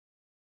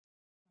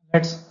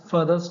Let's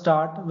further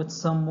start with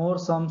some more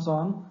sums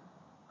on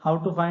how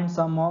to find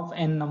sum of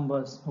n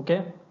numbers.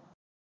 Okay,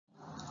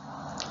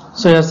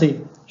 so you see,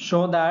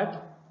 show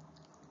that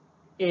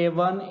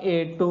a1,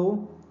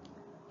 a2,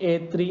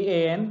 a3,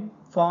 an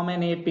form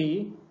an AP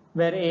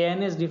where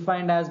an is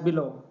defined as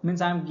below.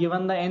 Means I am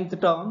given the nth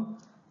term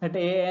that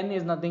an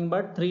is nothing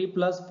but 3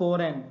 plus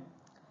 4n.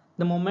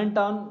 The moment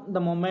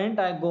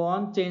I go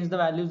on change the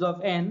values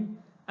of n,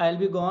 I'll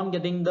be go on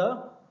getting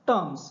the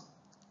terms.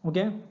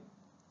 Okay.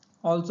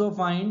 Also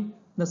find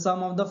the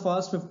sum of the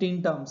first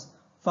 15 terms.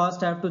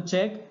 First I have to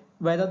check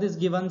whether this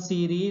given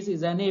series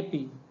is an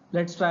AP.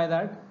 Let's try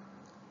that.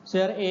 So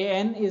here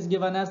an is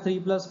given as 3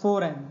 plus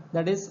 4n.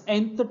 That is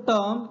nth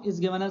term is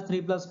given as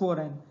 3 plus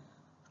 4n.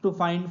 To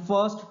find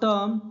first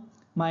term,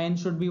 my n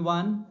should be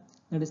 1.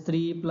 That is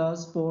 3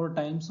 plus 4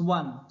 times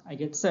 1. I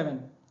get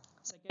 7.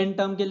 Second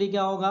term के लिए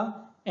क्या होगा?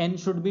 N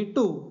should be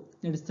 2.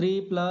 That is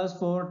 3 plus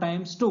 4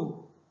 times 2.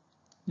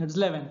 That is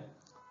 11.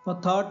 For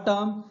third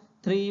term,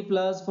 3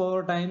 plus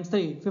 4 times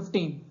 3,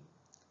 15.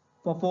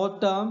 For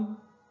fourth term,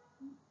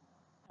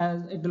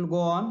 as it will go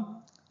on.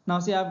 Now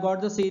see, I've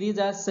got the series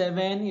as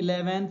 7,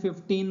 11,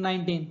 15,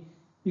 19.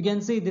 You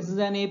can see this is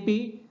an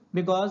AP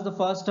because the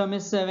first term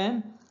is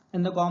 7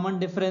 and the common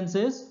difference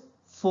is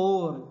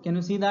 4. Can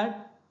you see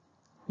that?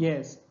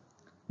 Yes.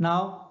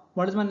 Now,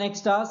 what is my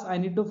next task? I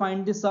need to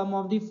find the sum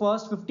of the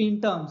first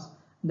 15 terms.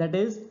 That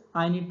is,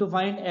 I need to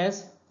find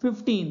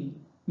S15.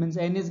 Means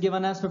n is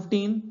given as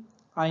 15.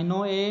 I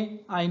know A,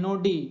 I know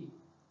D.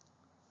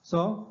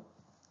 So,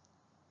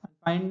 I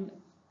find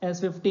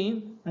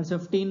S15 and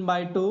 15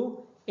 by 2.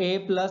 A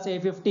plus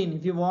A15.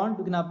 If you want,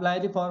 you can apply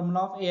the formula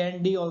of A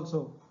and D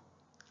also.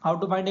 How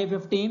to find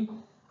A15?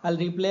 I'll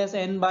replace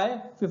n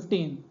by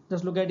 15.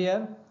 Just look at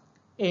here.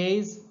 A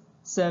is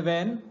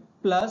 7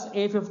 plus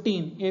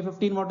A15.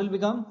 A15 what will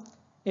become?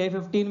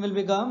 A15 will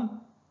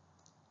become,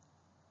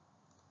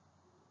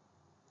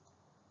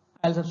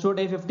 I'll substitute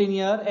A15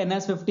 here, n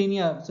as 15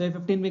 here. So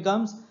A15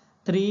 becomes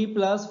 3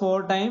 plus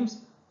 4 times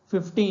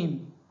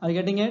 15. Are you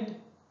getting it?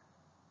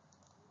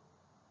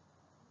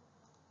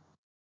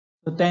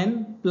 So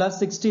 10 plus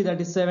 60,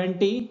 that is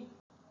 70.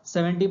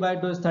 70 by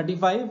 2 is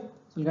 35. So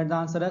we'll get the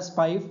answer as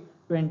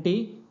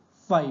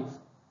 525.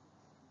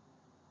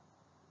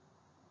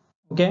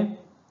 Okay.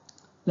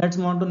 Let's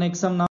move on to next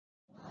sum now.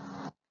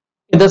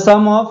 The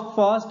sum of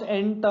first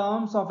n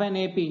terms of an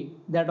AP.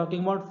 They are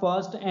talking about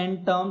first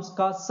n terms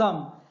ka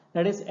sum.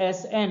 That is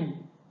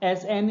Sn.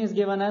 Sn is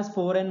given as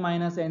 4n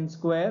minus n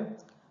square.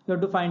 You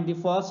have to find the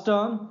first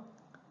term.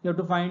 You have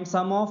to find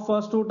sum of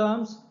first two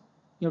terms.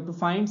 You have to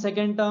find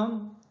second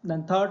term,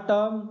 then third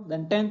term,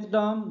 then 10th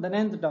term, then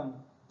nth term.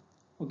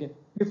 Okay.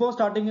 Before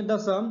starting with the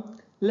sum,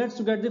 let's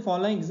look at the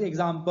following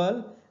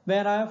example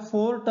where I have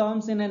 4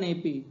 terms in an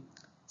AP.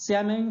 Say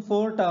I'm having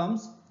 4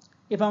 terms.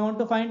 If I want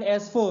to find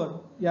S4,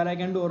 here I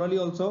can do orally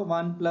also.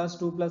 1 plus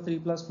 2 plus 3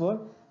 plus 4.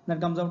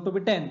 That comes out to be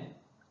 10.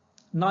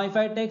 Now if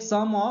I take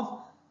sum of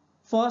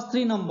first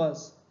 3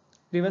 numbers.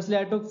 Previously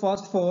I took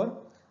first 4.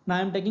 Now I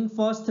am taking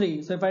first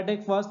 3. So if I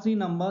take first 3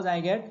 numbers,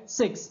 I get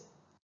 6.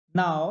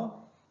 Now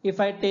if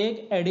I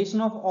take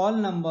addition of all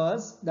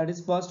numbers, that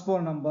is first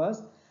 4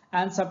 numbers,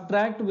 and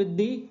subtract with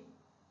the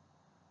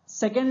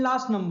second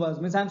last numbers,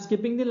 means I am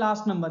skipping the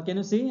last number. Can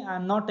you see? I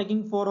am not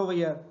taking 4 over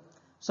here.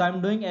 So I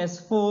am doing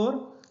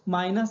S4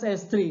 minus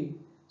S3.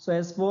 So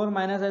S4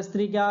 minus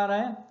S3 क्या आ रहा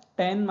है?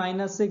 10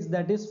 minus 6,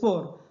 that is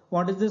 4.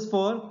 What is this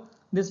 4?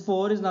 This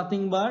 4 is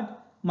nothing but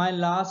my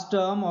last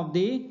term of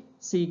the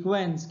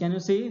sequence. Can you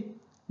see?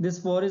 This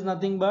 4 is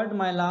nothing but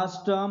my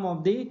last term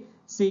of the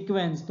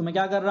sequence. तो मैं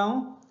क्या कर रहा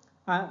हूँ?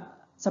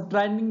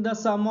 Subtracting the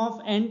sum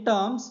of n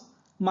terms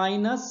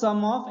minus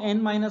sum of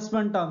n minus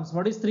 1 terms.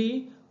 What is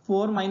 3?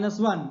 4 minus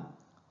 1.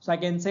 So I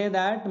can say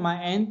that my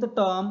nth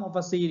term of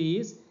a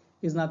series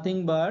is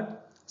nothing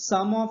but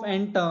sum of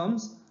n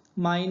terms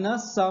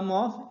minus sum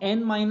of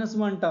n minus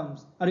 1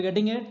 terms. Are you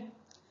getting it?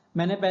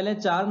 मैंने पहले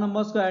 4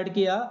 numbers को add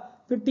किया,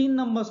 फिर 3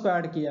 numbers को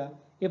add किया.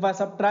 If I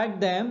subtract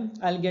them,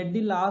 I'll get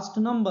the last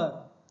number.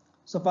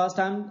 So first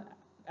I'm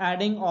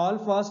adding all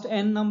first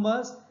n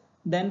numbers,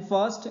 then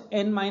first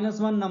n minus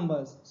 1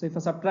 numbers. So if I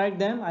subtract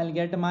them, I'll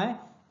get my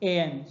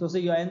an. So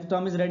see, your nth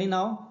term is ready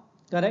now.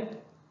 Correct?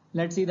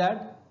 Let's see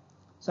that.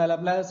 So I'll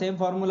apply the same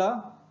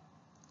formula.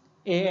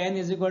 an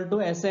is equal to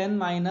sn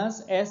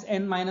minus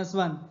sn minus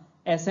 1.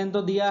 Sn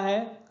तो दिया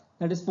है,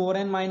 that is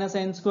 4n minus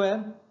n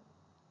square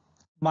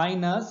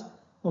minus,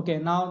 okay,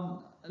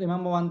 now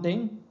remember one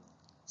thing.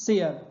 See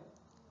here,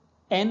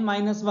 n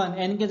minus 1,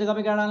 n की जगह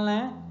पे क्या डालना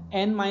है?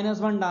 n minus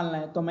 1 डालना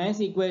है. तो मैं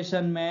इस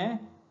इक्वेशन में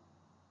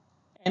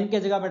n के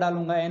जगह पे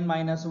डालूंगा n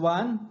minus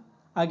 1.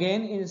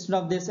 Again, instead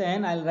of this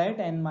n, I'll write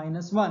n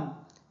minus 1.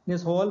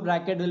 This whole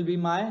bracket will be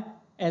my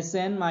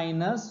sn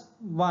minus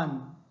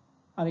 1.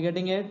 Are you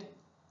getting it?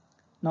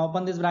 Now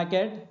open this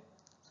bracket.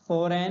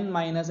 4n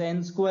minus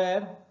n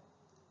square.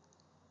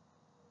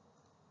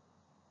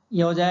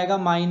 ये हो जाएगा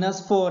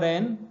minus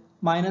 4n.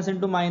 Minus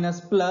into minus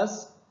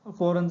plus.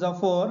 4 ones are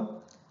 4.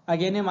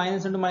 Again ये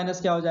minus into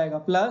minus क्या हो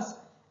जाएगा? Plus.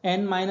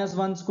 n minus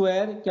 1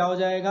 square क्या हो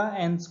जाएगा,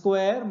 n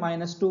square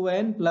minus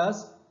 2n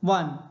plus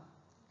 1,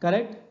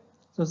 correct?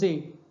 So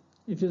see,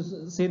 if you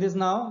see this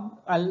now,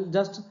 I'll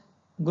just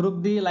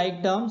group the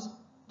like terms.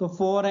 तो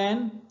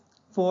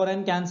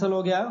 4n cancel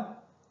हो गया.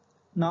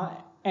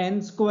 Now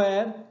n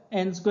square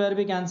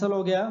भी cancel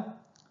हो गया.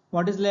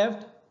 What is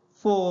left?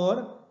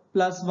 4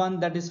 plus 1,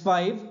 that is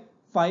 5.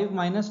 5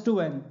 minus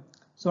 2n.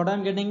 So what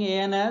I'm getting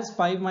an as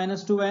 5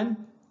 minus 2n.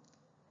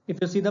 If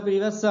you see the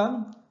previous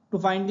sum, to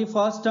find the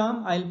first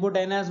term, I'll put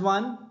n as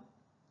 1.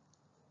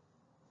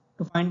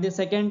 To find the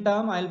second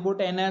term, I'll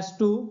put n as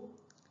 2.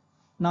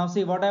 Now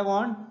see what I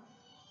want.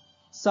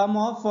 Sum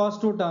of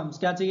first two terms.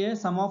 क्या चाहिए?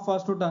 Sum of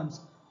first two terms.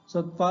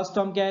 So first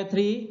term क्या है?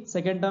 3.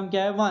 Second term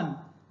क्या है? 1.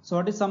 So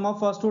what is sum of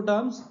first two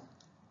terms?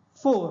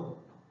 4.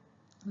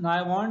 Now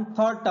I want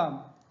third term.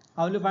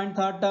 How will you find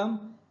third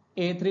term?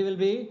 A3 will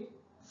be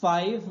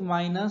 5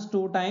 minus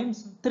 2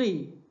 times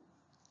 3.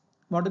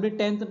 What will be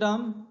 10th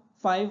term?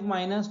 5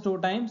 minus 2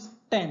 times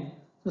 10.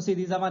 So see,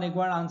 these are my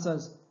required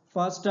answers.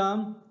 First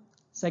term,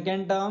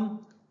 second term,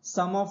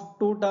 sum of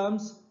two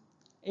terms,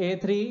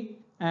 A3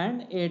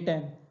 and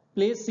A10.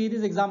 Please see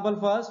this example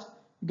first.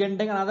 You can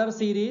take another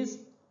series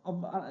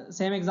of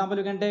same example.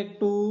 You can take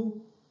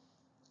 2,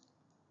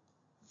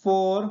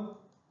 4,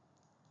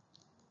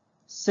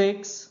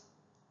 6,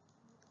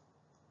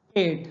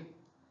 8.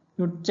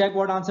 You check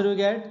what answer you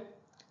get.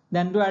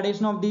 Then do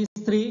addition of these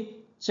three.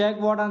 Check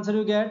what answer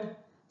you get.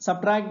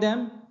 Subtract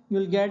them. You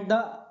will get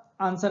the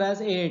answer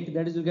as 8.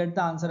 That is, you get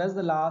the answer as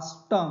the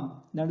last term.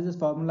 That is, this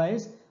formula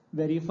is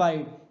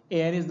verified.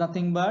 Air is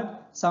nothing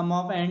but sum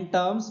of n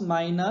terms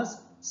minus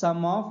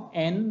sum of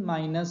n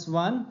minus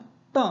 1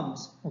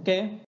 terms.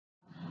 Okay.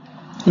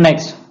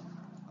 Next.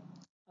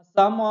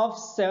 Sum of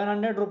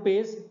 700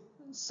 rupees.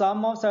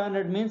 Sum of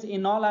 700 means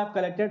in all I have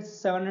collected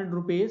 700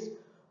 rupees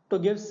to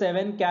give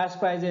 7 cash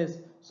prizes.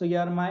 So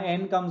here my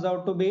n comes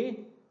out to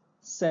be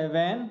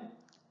 7.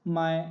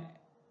 My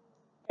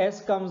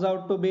S comes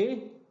out to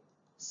be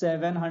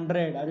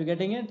 700. Are you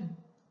getting it?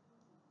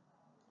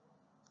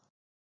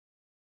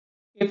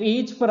 If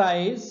each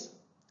prize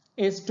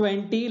is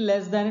 20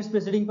 less than its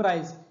preceding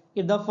price,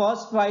 if the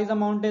first prize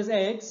amount is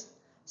x,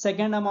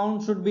 second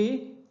amount should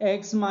be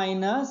x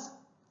minus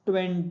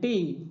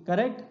 20.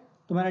 Correct?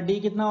 तो मेरा D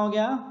कितना हो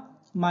गया?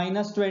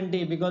 Minus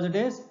 20 because it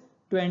is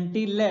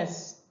 20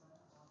 less.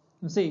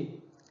 You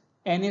see,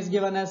 n is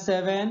given as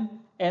 7,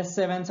 S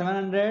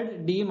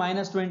 700, D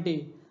minus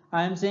 20.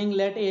 I am saying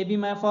let A be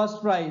my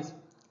first prize.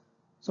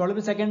 So what will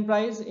be second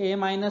prize? A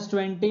minus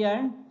 20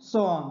 and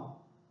so on.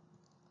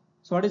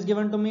 So what is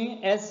given to me?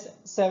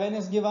 S7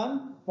 is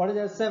given. What is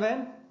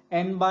S7?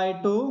 N by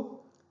 2,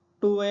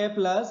 2A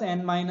plus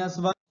N minus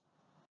 1,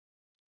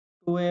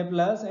 2A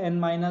plus N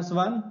minus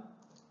 1,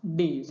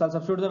 D. So I'll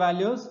substitute the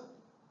values.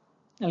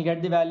 I'll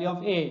get the value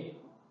of A.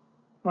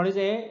 What is A?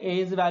 A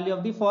is the value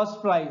of the first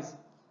prize.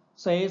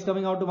 So A is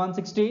coming out to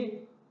 160.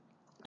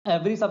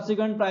 Every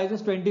subsequent price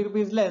is 20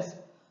 rupees less.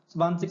 So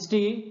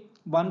 160,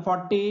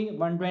 140,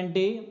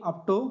 120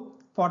 up to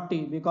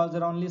 40 because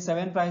there are only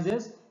 7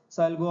 prizes.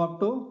 So I'll go up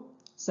to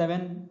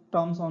 7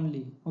 terms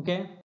only.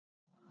 Okay.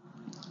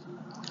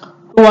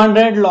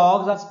 200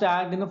 logs are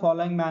stacked in the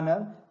following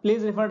manner.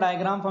 Please refer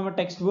diagram from a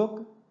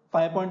textbook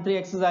 5.3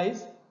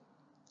 exercise.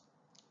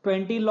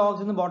 20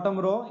 logs in the bottom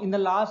row. In the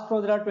last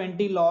row there are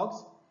 20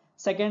 logs.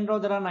 Second row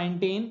there are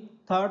 19.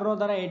 Third row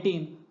there are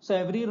 18. So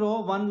every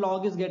row one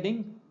log is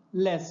getting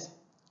less.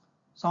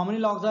 So how many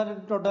logs are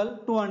in total?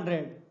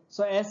 200.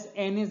 So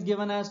Sn is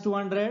given as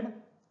 200.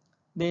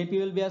 The AP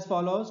will be as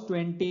follows: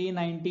 20,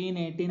 19,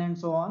 18 and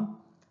so on.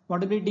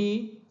 What will be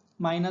D?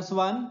 Minus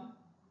 1.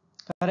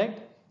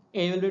 Correct.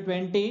 A will be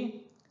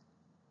 20.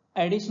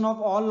 Addition of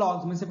all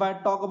logs means if I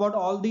talk about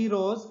all the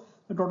rows,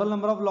 the total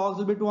number of logs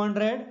will be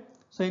 200.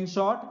 So in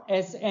short,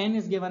 Sn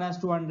is given as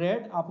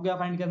 200. आपको क्या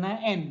find करना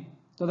है? N.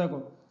 तो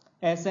देखो,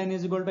 Sn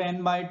is equal to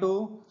n by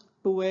 2,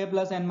 2a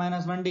plus n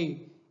minus 1d.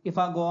 If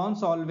I go on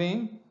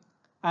solving,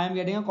 I am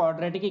getting a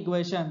quadratic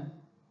equation.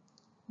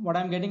 What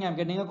I am getting? I am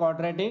getting a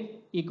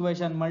quadratic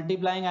equation.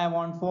 Multiplying I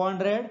want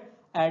 400,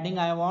 adding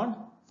I want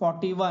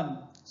 41.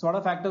 So what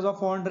are factors of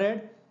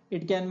 400?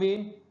 It can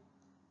be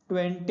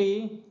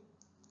 20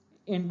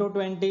 into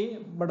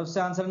 20, but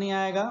उससे answer नहीं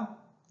आएगा.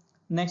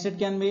 Next it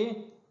can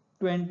be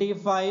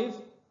 25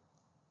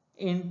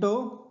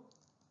 into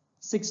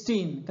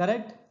 16.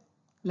 Correct?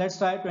 Let's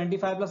try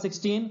 25 plus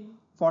 16,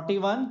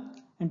 41,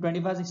 and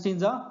 25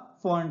 16s are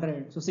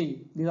 400. So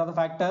see, these are the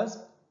factors.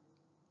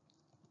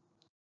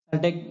 I'll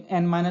take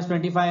n minus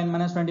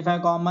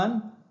 25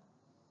 common.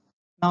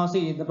 Now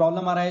see, the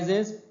problem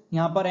arises.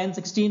 यहाँ पर n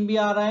 16 भी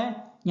आ रहा है,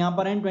 यहाँ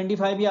पर n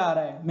 25 भी आ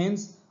रहा है.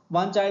 Means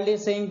one child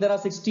is saying there are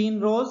 16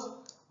 rows,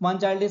 one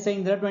child is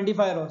saying there are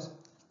 25 rows.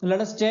 So let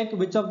us check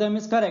which of them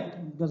is correct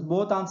because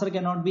both answer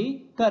cannot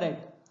be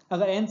correct.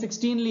 अगर n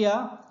 16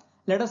 लिया,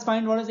 let us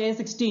find what is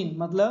a16.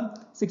 मतलब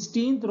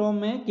 16th row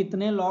में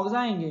कितने logs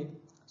आएंगे.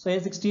 So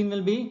a16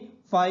 will be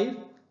 5.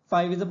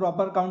 5 is a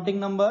proper counting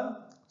number.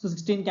 So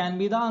 16 can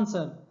be the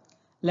answer.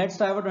 Let's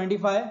try for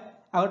 25.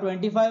 अगर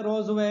 25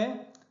 rows हुए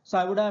So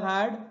I would have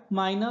had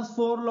minus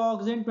 4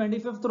 logs in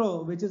 25th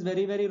row, which is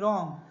very, very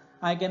wrong.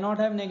 I cannot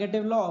have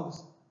negative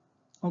logs.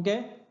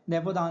 Okay,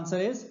 therefore the answer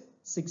is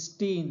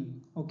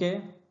 16.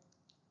 Okay,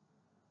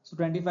 so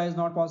 25 is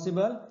not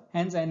possible,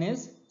 hence n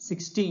is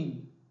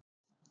 16.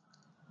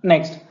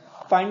 Next,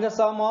 find the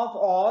sum of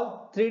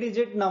all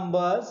 3-digit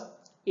numbers,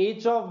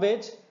 each of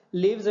which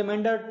leaves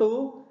remainder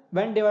 2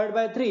 when divided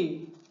by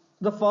 3.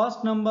 The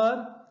first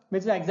number,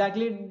 which is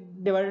exactly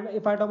divided,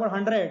 if I talk about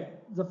 100,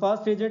 the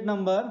first 3-digit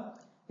number,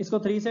 इसको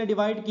 3 से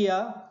divide किया,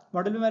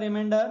 what will be my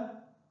remainder?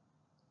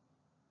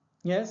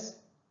 Yes,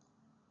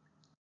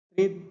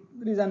 3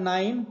 is a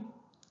 9,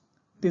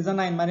 3 is a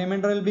 9, my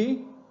remainder will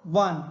be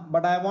 1,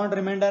 but I want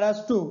remainder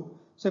as 2.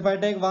 So if I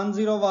take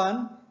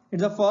 101,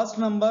 it's the first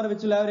number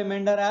which will have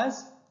remainder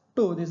as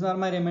 2. These are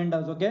my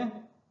remainders, okay?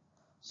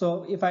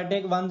 So if I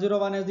take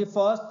 101 as the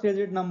first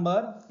 3-digit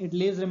number, it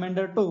leaves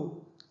remainder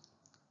 2.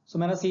 So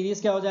मेरा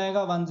series क्या हो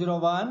जाएगा?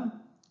 101,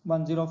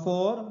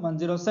 104,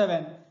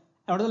 107.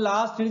 And what is the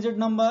last 3-digit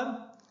number?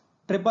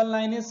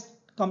 999 is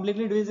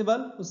completely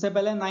divisible. उससे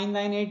पहले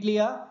 998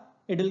 लिया.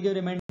 It will give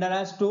remainder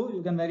as 2.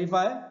 You can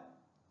verify.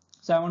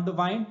 So I want to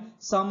find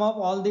sum of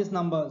all these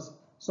numbers.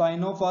 So I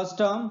know first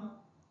term,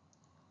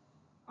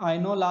 I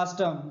know last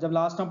term. जब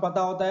last term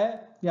पता होता है,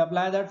 we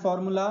apply that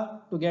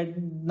formula to get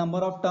number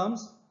of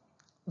terms.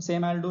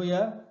 Same I'll do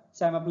here.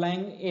 So I'm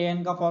applying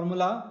an का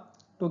formula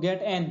to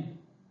get n.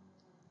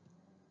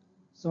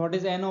 So what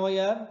is n over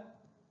here?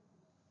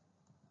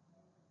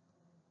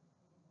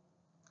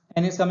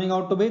 N is coming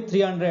out to be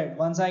 300.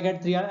 Once I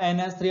get n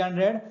as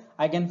 300,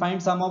 I can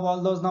find sum of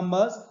all those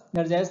numbers.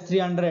 That is as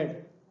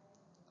 300.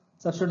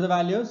 Substitute the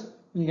values,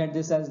 we get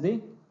this as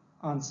the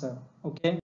answer. Okay.